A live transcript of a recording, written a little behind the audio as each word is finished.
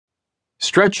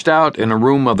Stretched out in a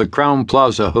room of the Crowne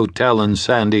Plaza Hotel in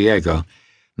San Diego,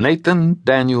 Nathan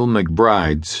Daniel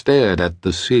McBride stared at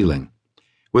the ceiling.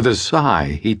 With a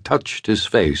sigh, he touched his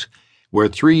face, where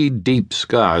 3 deep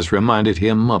scars reminded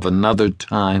him of another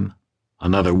time,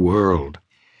 another world.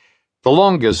 The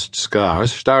longest scar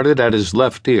started at his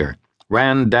left ear,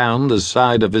 ran down the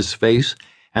side of his face,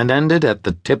 and ended at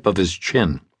the tip of his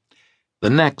chin.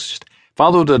 The next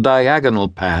followed a diagonal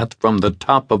path from the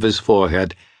top of his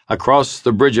forehead across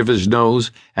the bridge of his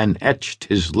nose and etched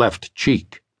his left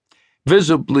cheek.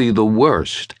 Visibly the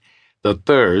worst, the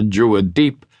third drew a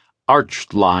deep,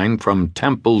 arched line from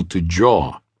temple to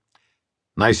jaw.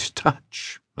 Nice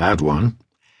touch, that one.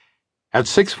 At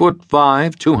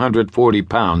 6'5", 240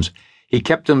 pounds, he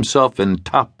kept himself in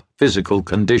top physical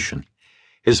condition.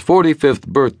 His 45th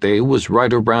birthday was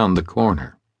right around the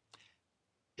corner.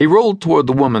 He rolled toward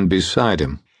the woman beside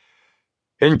him.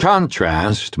 In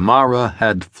contrast, Mara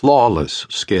had flawless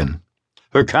skin.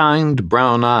 Her kind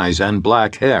brown eyes and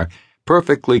black hair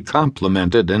perfectly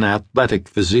complemented an athletic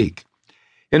physique.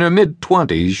 In her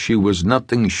mid-20s, she was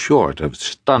nothing short of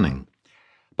stunning.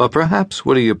 But perhaps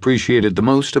what he appreciated the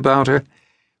most about her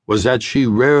was that she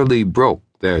rarely broke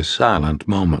their silent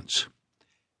moments.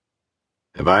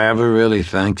 "Have I ever really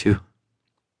thanked you?"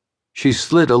 She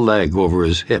slid a leg over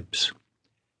his hips.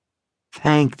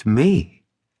 "Thanked me?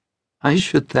 I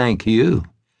should thank you.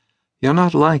 You're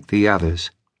not like the others."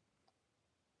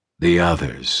 The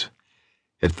others.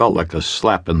 It felt like a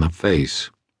slap in the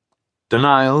face.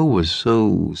 Denial was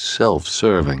so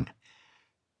self-serving.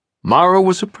 Mara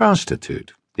was a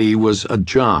prostitute. He was a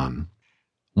John.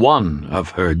 One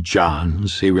of her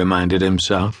Johns, he reminded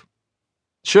himself.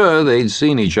 Sure, they'd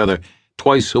seen each other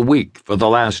twice a week for the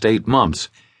last 8 months,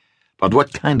 but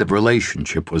what kind of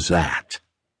relationship was that?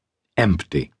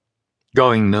 Empty.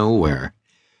 Going nowhere.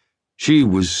 She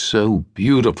was so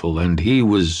beautiful, and he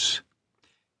was...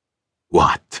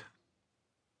 What?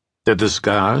 Did the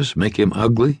scars make him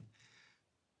ugly?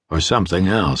 Or something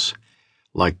else,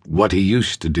 like what he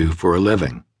used to do for a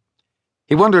living?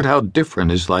 He wondered how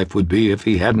different his life would be if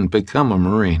he hadn't become a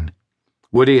Marine.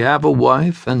 Would he have a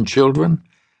wife and children?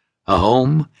 A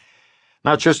home?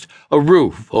 Not just a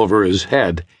roof over his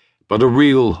head, but a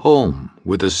real home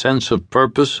with a sense of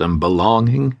purpose and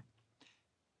belonging?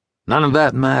 None of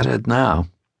that mattered now.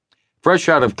 Fresh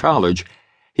out of college,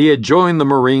 he had joined the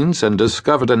Marines and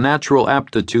discovered a natural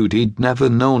aptitude he'd never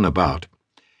known about.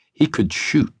 He could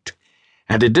shoot,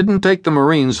 and it didn't take the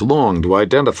Marines long to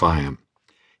identify him.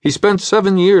 He spent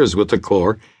 7 years with the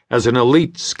Corps as an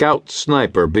elite scout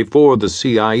sniper before the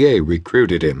CIA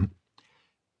recruited him.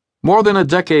 More than a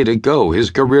decade ago, his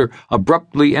career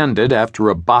abruptly ended after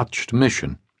a botched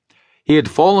mission. He had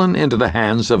fallen into the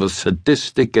hands of a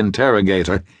sadistic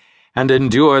interrogator and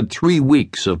endured 3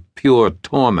 weeks of pure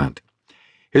torment.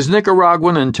 His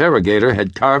Nicaraguan interrogator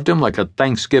had carved him like a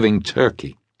Thanksgiving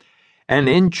turkey. An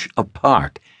inch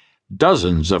apart,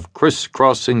 dozens of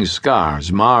crisscrossing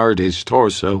scars marred his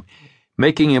torso,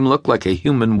 making him look like a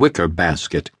human wicker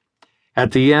basket.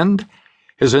 At the end,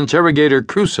 his interrogator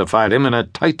crucified him in a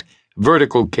tight,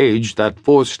 vertical cage that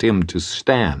forced him to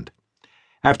stand.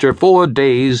 After 4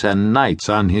 days and nights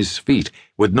on his feet,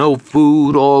 with no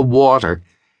food or water,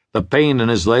 the pain in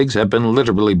his legs had been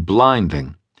literally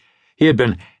blinding. He had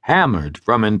been hammered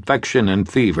from infection and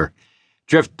fever,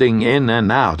 drifting in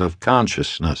and out of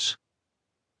consciousness.